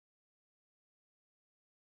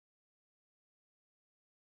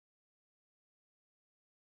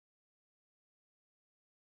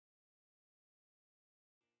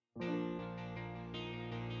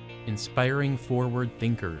inspiring forward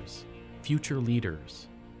thinkers, future leaders,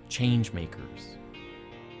 change makers.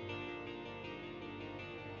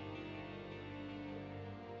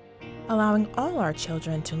 Allowing all our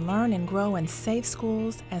children to learn and grow in safe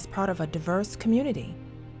schools as part of a diverse community.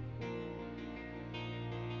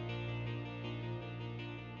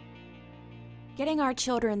 Getting our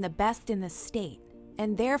children the best in the state,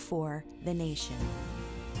 and therefore the nation.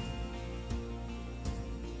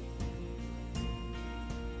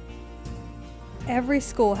 Every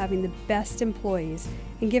school having the best employees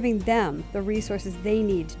and giving them the resources they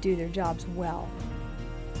need to do their jobs well.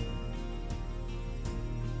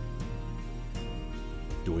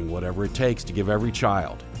 Doing whatever it takes to give every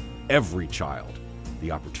child,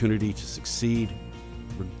 the opportunity to succeed,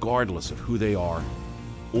 regardless of who they are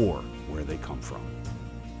or where they come from.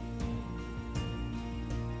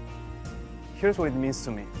 Here's what it means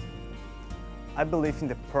to me. I believe in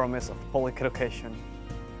the promise of public education.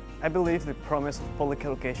 I believe the promise of public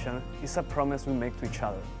education is a promise we make to each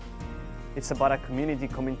other. It's about a community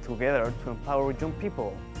coming together to empower young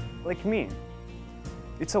people, like me.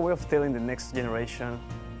 It's a way of telling the next generation,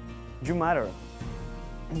 you matter,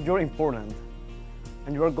 you're important,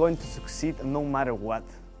 and you are going to succeed no matter what.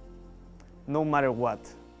 No matter what.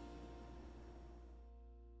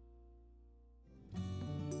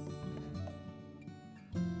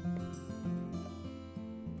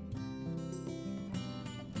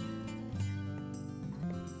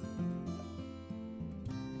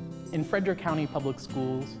 In Frederick County Public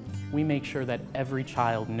Schools, we make sure that every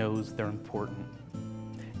child knows they're important.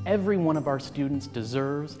 Every one of our students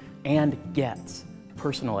deserves and gets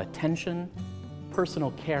personal attention,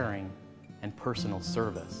 personal caring, and personal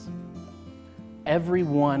service. Every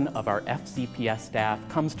one of our FCPS staff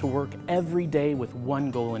comes to work every day with one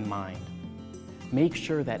goal in mind: make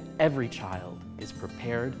sure that every child is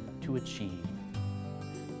prepared to achieve.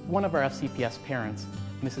 One of our FCPS parents,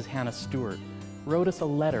 Mrs. Hannah Stewart, wrote us a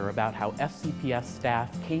letter about how FCPS staff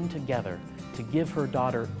came together to give her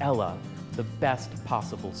daughter Ella the best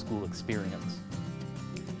possible school experience.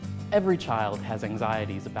 Every child has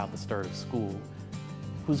anxieties about the start of school.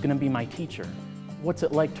 Who's going to be my teacher? What's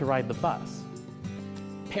it like to ride the bus?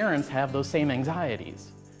 Parents have those same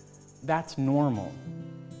anxieties. That's normal.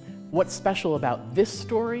 What's special about this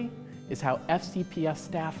story is how FCPS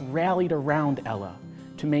staff rallied around Ella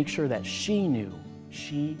to make sure that she knew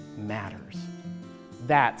she matters.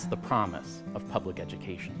 That's the promise of public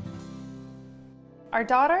education. Our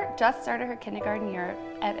daughter just started her kindergarten year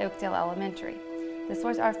at Oakdale Elementary. This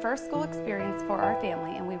was our first school experience for our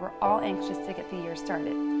family, and we were all anxious to get the year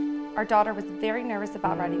started. Our daughter was very nervous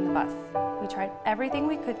about riding the bus. We tried everything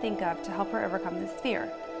we could think of to help her overcome this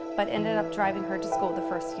fear, but ended up driving her to school the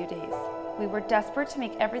first few days. We were desperate to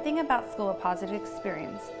make everything about school a positive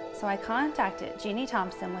experience, so I contacted Jeannie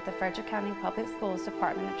Thompson with the Frederick County Public Schools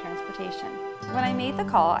Department of Transportation. When I made the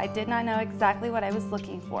call, I did not know exactly what I was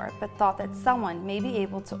looking for, but thought that someone may be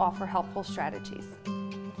able to offer helpful strategies.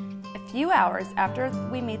 A few hours after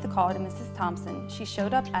we made the call to Mrs. Thompson, she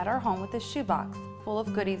showed up at our home with a shoebox full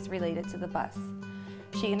of goodies related to the bus.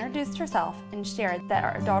 She introduced herself and shared that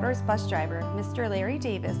our daughter's bus driver, Mr. Larry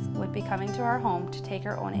Davis, would be coming to our home to take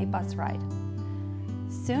her on a bus ride.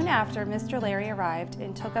 Soon after, Mr. Larry arrived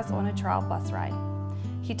and took us on a trial bus ride.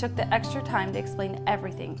 He took the extra time to explain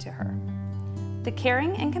everything to her. The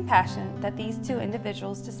caring and compassion that these two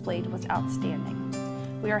individuals displayed was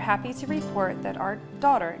outstanding. We are happy to report that our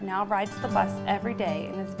daughter now rides the bus every day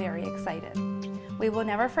and is very excited. We will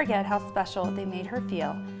never forget how special they made her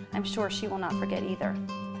feel. I'm sure she will not forget either.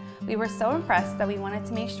 We were so impressed that we wanted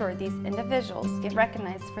to make sure these individuals get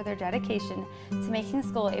recognized for their dedication to making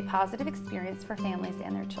school a positive experience for families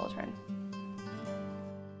and their children.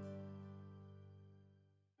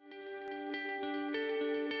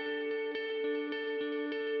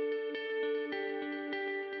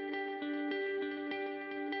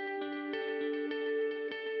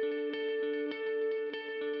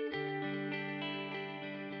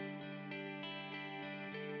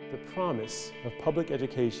 The promise of public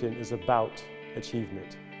education is about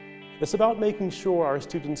achievement. It's about making sure our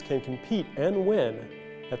students can compete and win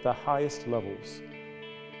at the highest levels.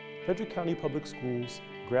 Frederick County Public Schools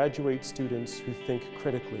graduate students who think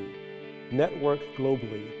critically, network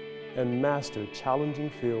globally, and master challenging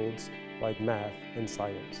fields like math and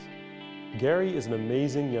science. Gary is an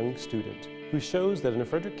amazing young student who shows that in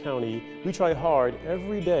Frederick County, we try hard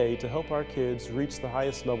every day to help our kids reach the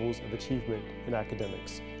highest levels of achievement in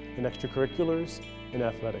academics, in extracurriculars, and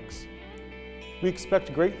athletics. We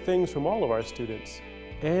expect great things from all of our students,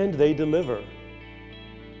 and they deliver.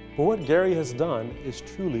 But what Gary has done is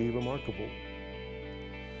truly remarkable.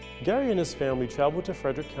 Gary and his family traveled to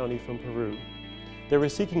Frederick County from Peru. They were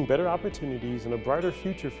seeking better opportunities and a brighter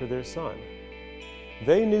future for their son.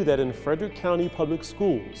 They knew that in Frederick County Public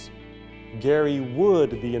Schools, Gary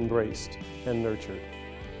would be embraced and nurtured,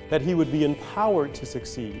 that he would be empowered to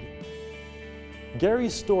succeed.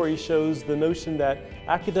 Gary's story shows the notion that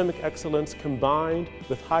academic excellence combined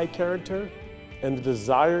with high character and the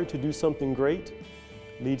desire to do something great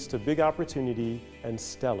leads to big opportunity and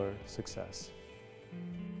stellar success.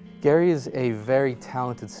 Gary is a very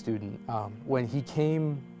talented student. When he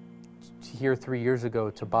came here 3 years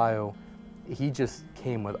ago to bio, he just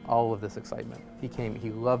came with all of this excitement.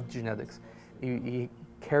 He loved genetics. He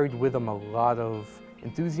carried with him a lot of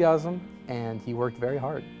enthusiasm, and he worked very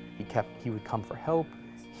hard. He would come for help,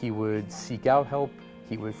 he would seek out help,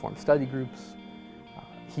 he would form study groups.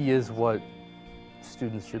 He is what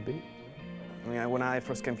students should be. I mean, when I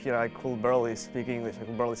first came here, I could barely speak English. I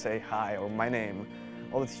could barely say hi or my name.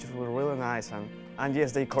 All the teachers were really nice, and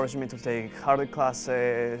yes, they encouraged me to take harder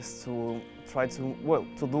classes, to try to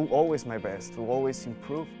do always my best, to always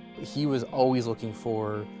improve. He was always looking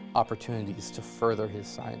for opportunities to further his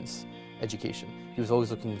science education. He was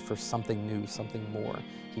always looking for something new, something more.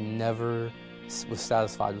 He never was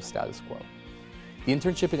satisfied with status quo. The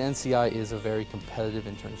internship at NCI is a very competitive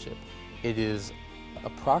internship. It is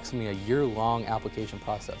approximately a year-long application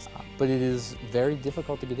process, but it is very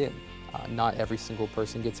difficult to get in. Not every single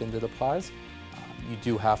person gets in that applies. You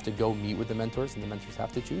do have to go meet with the mentors, and the mentors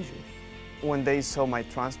have to choose you. When they saw my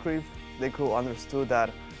transcript, they could understand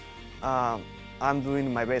that I'm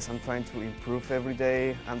doing my best. I'm trying to improve every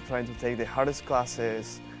day. I'm trying to take the hardest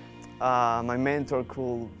classes. My mentor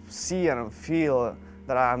could see and feel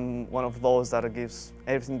that I'm one of those that gives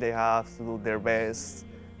everything they have to do their best.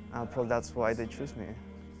 Probably that's why they choose me.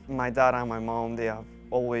 My dad and my mom, they have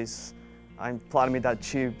always planted me that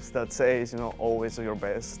chip that says, always do your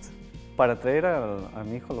best. Para traer a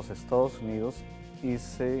mi hijo a los Estados Unidos,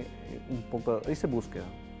 hice búsqueda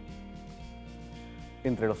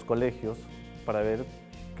entre los colegios para ver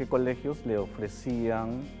qué colegios le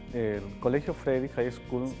ofrecían. El colegio Frederick High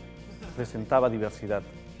School presentaba diversidad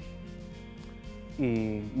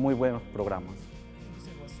y muy buenos programas.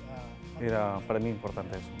 Era para mí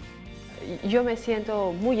importante eso. Yo me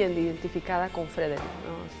siento muy identificada con Frederick,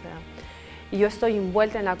 ¿no? O sea, yo estoy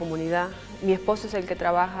envuelta en la comunidad, mi esposo es el que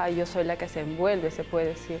trabaja y yo soy la que se envuelve, se puede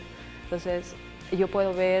decir. Entonces, yo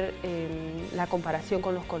puedo ver la comparación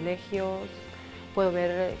con los colegios, puedo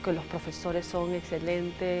ver que los profesores son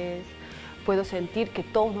excelentes, puedo sentir que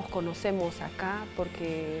todos nos conocemos acá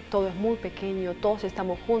porque todo es muy pequeño, todos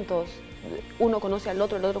estamos juntos, uno conoce al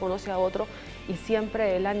otro, el otro conoce a otro y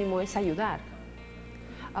siempre el ánimo es ayudar.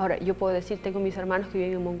 Ahora, yo puedo decir, tengo mis hermanos que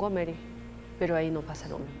viven en Montgomery, pero ahí no pasa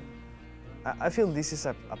lo mismo. I feel this is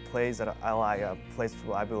a place that I like, a place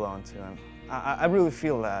I belong to, and I really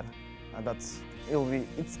feel that.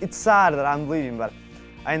 It's sad that I'm leaving, but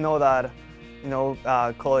I know that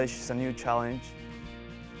college is a new challenge.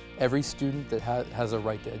 Every student that has a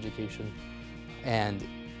right to education, and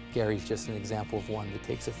Gary's just an example of one that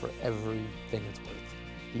takes it for everything it's worth.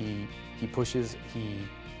 He pushes, he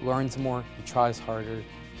learns more, he tries harder,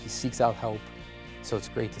 he seeks out help, so it's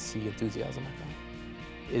great to see enthusiasm like that.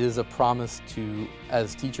 It is a promise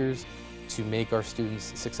as teachers, to make our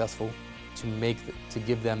students successful, to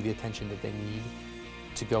give them the attention that they need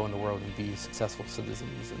to go in the world and be successful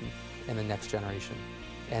citizens in the next generation.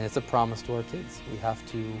 And it's a promise to our kids.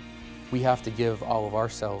 We have to give all of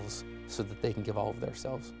ourselves so that they can give all of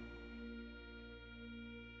themselves.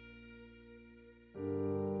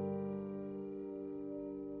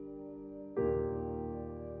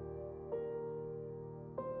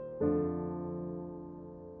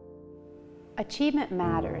 Achievement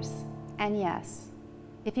matters, and yes,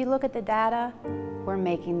 if you look at the data, we're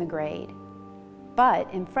making the grade.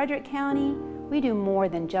 But in Frederick County, we do more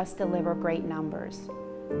than just deliver great numbers.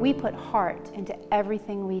 We put heart into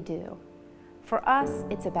everything we do. For us,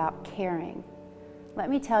 it's about caring.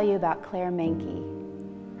 Let me tell you about Claire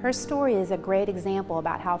Menke. Her story is a great example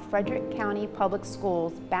about how Frederick County Public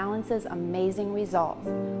Schools balances amazing results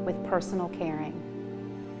with personal caring.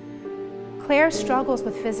 Claire struggles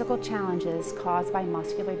with physical challenges caused by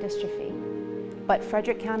muscular dystrophy. But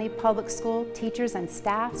Frederick County Public School teachers and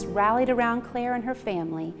staffs rallied around Claire and her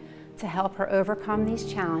family to help her overcome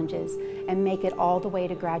these challenges and make it all the way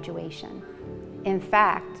to graduation. In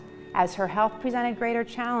fact, as her health presented greater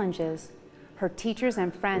challenges, her teachers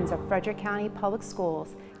and friends of Frederick County Public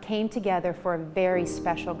Schools came together for a very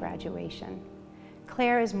special graduation.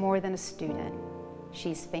 Claire is more than a student,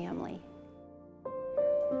 she's family.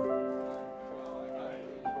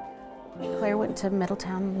 Claire went to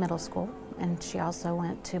Middletown Middle School, and she also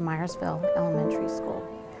went to Myersville Elementary School.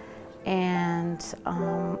 And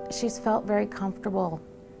she's felt very comfortable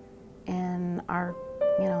in our,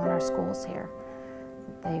 in our schools here.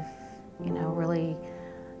 They've, really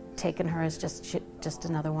taken her as just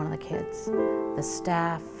another one of the kids. The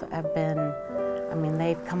staff have been,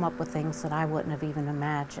 they've come up with things that I wouldn't have even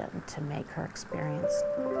imagined to make her experience,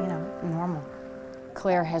 normal.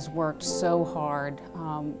 Claire has worked so hard.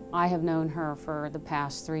 I have known her for the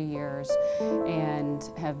past 3 years and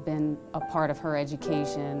have been a part of her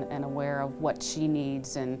education and aware of what she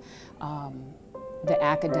needs, and the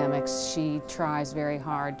academics. She tries very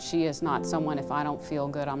hard. She is not someone, if I don't feel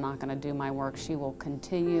good, I'm not going to do my work. She will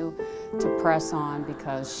continue to press on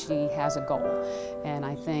because she has a goal. And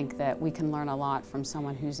I think that we can learn a lot from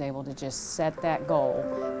someone who's able to just set that goal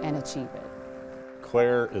and achieve it.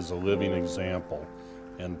 Claire is a living example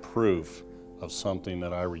and proof of something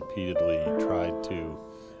that I repeatedly tried to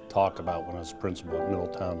talk about when I was principal at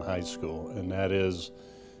Middletown High School, and that is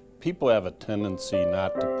people have a tendency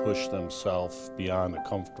not to push themselves beyond a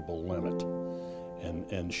comfortable limit.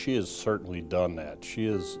 And she has certainly done that. She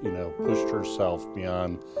has, pushed herself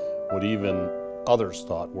beyond what even others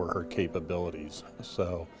thought were her capabilities.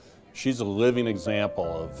 So she's a living example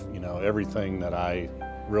of, everything that I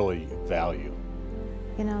really value.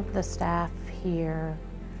 The staff here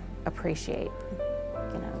appreciate,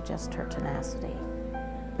 just her tenacity.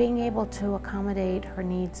 Being able to accommodate her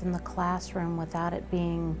needs in the classroom without it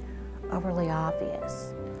being overly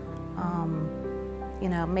obvious.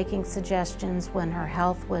 Making suggestions when her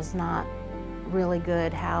health was not really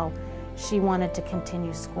good, how she wanted to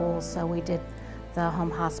continue school, so we did the home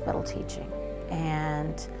hospital teaching.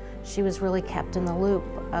 And she was really kept in the loop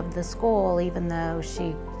of the school even though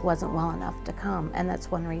she wasn't well enough to come. And that's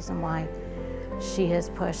one reason why she has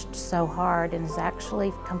pushed so hard and has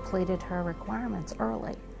actually completed her requirements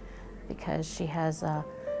early, because she has a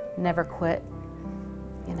never quit,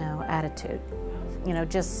 attitude.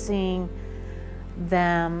 Just seeing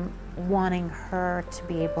them wanting her to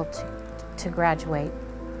be able to graduate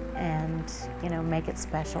and, make it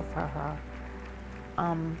special for her.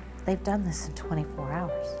 They've done this in 24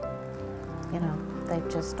 hours. They've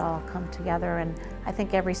just all come together, and I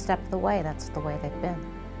think every step of the way, that's the way they've been.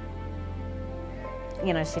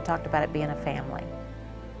 She talked about it being a family,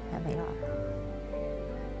 and they are.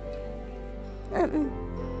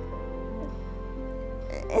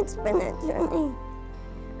 It's been a journey.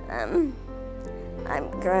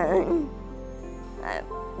 I've grown, I've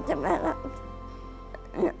developed,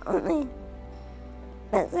 not only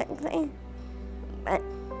physically, but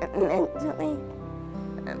mentally.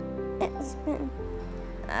 It's been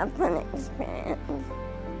a fun experience.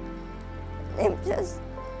 They've just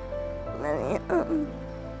really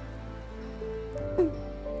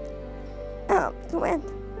helped with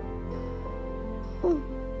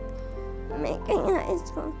making high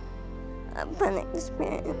school a fun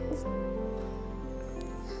experience.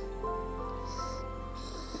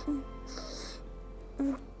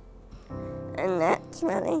 And that's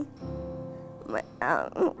really what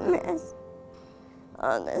I'll miss.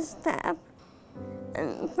 All the staff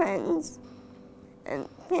and friends and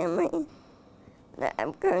family that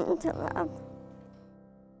I've grown to love.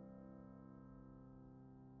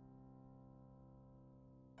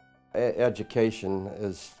 Education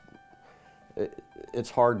is, it's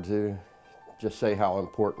hard to just say how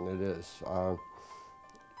important it is.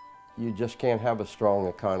 You just can't have a strong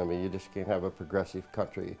economy, you just can't have a progressive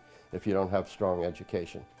country if you don't have strong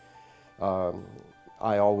education.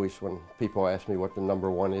 I always, when people ask me what the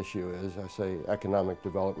 #1 issue is, I say economic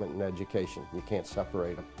development and education. You can't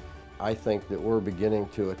separate them. I think that we're beginning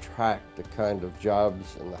to attract the kind of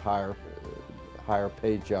jobs and the higher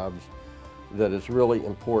paid jobs that is really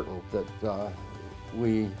important that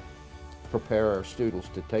we prepare our students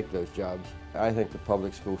to take those jobs. I think the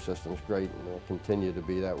public school system is great and will continue to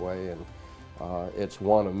be that way, and it's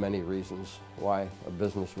one of many reasons why a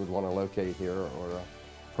business would want to locate here or a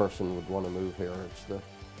person would want to move here. It's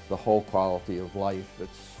the whole quality of life.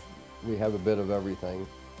 We have a bit of everything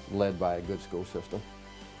led by a good school system.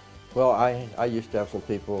 Well, I used to have some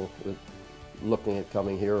people that looking at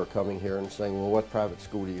coming here and saying, well, what private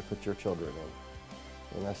school do you put your children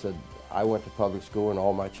in? And I said, I went to public school and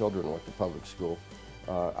all my children went to public school.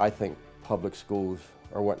 I think public schools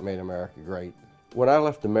are what made America great. When I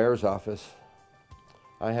left the mayor's office,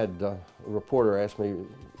 I had a reporter ask me,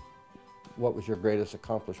 what was your greatest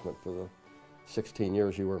accomplishment for the 16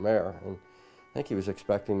 years you were mayor? And I think he was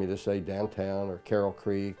expecting me to say downtown or Carroll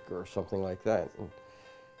Creek or something like that. And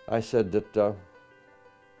I said that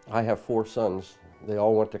I have 4 sons. They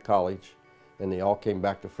all went to college and they all came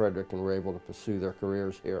back to Frederick and were able to pursue their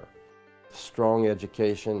careers here. strong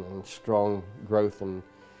education and strong growth in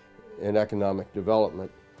economic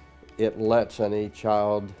development, it lets any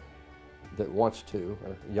child that wants to,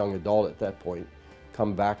 or young adult at that point,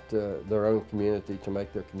 come back to their own community to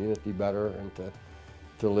make their community better and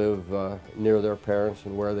to live near their parents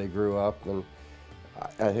and where they grew up. And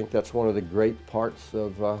I think that's one of the great parts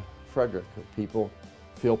of Frederick. People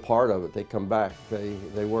feel part of it. They come back,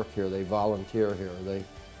 they work here, they volunteer here, they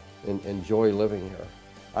enjoy living here.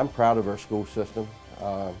 I'm proud of our school system.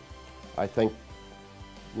 I think,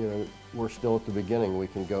 you know, we're still at the beginning. We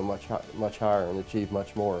can go much higher and achieve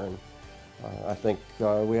much more. And I think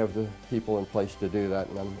we have the people in place to do that.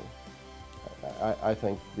 And I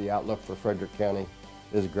think the outlook for Frederick County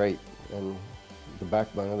is great. And the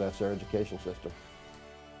backbone of that's our education system.